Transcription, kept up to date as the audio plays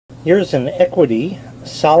Here's an Equity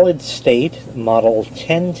solid state model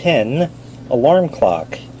 1010 alarm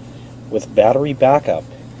clock with battery backup.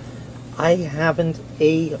 I haven't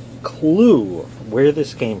a clue where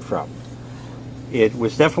this came from. It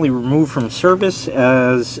was definitely removed from service,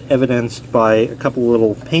 as evidenced by a couple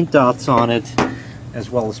little paint dots on it, as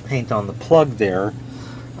well as paint on the plug there.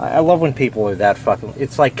 I love when people are that fucking...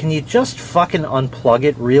 It's like, can you just fucking unplug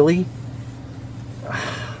it, really?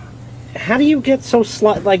 How do you get so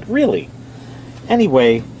like, really?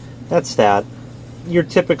 Anyway, that's that. Your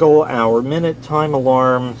typical hour-minute time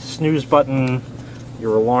alarm, snooze button,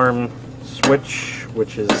 your alarm switch,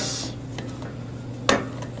 which is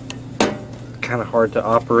kind of hard to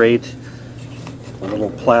operate. A little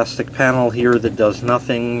plastic panel here that does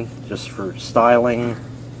nothing, just for styling.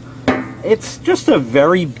 It's just a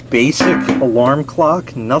very basic alarm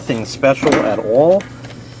clock, nothing special at all.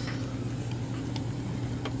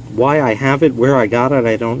 Why I have it, where I got it,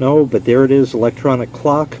 I don't know, but there it is, electronic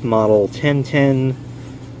clock, model 1010,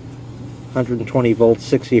 120 volts,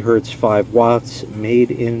 60 hertz, 5 watts,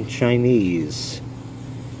 made in Chinese.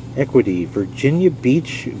 Equity, Virginia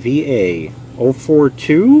Beach, VA,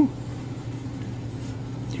 042?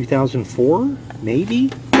 2004,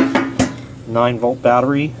 maybe? 9 volt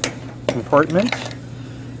battery compartment,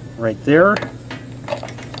 right there.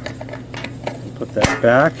 Put that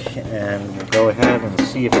back, and we'll go ahead and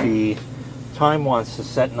see if the time wants to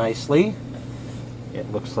set nicely.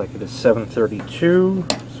 It looks like it is 7:32,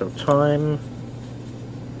 so time...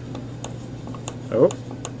 Oh,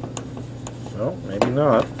 maybe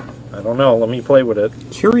not. I don't know, let me play with it.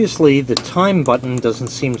 Curiously, the time button doesn't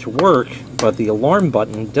seem to work, but the alarm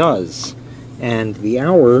button does. And the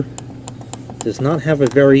hour does not have a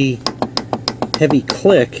very heavy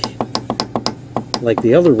click like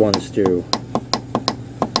the other ones do.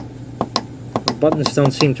 Buttons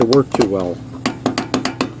don't seem to work too well,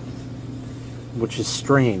 which is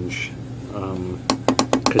strange,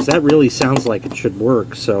 because that really sounds like it should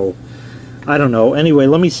work, so I don't know. Anyway,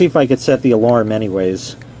 let me see if I could set the alarm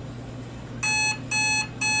anyways.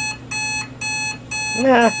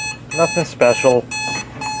 Nah, nothing special.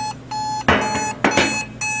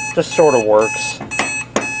 Just sort of works.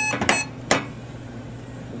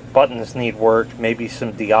 Buttons need work, maybe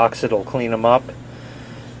some deoxit will clean them up,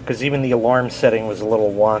 because even the alarm setting was a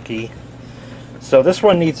little wonky. So this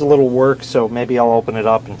one needs a little work, so maybe I'll open it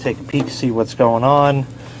up and take a peek, see what's going on,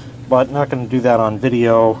 but not going to do that on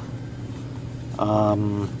video.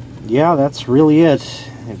 Yeah, that's really it.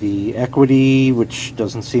 The Equity, which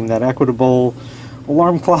doesn't seem that equitable,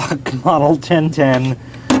 alarm clock model 1010.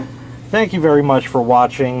 Thank you very much for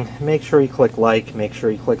watching. Make sure you click like, make sure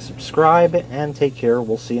you click subscribe, and take care.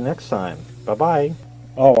 We'll see you next time. Bye-bye.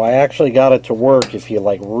 Oh, I actually got it to work. If you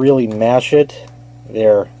like really mash it,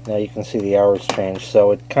 there, now you can see the hours change,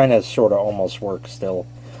 so it kind of sort of almost works still.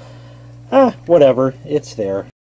 Whatever, it's there.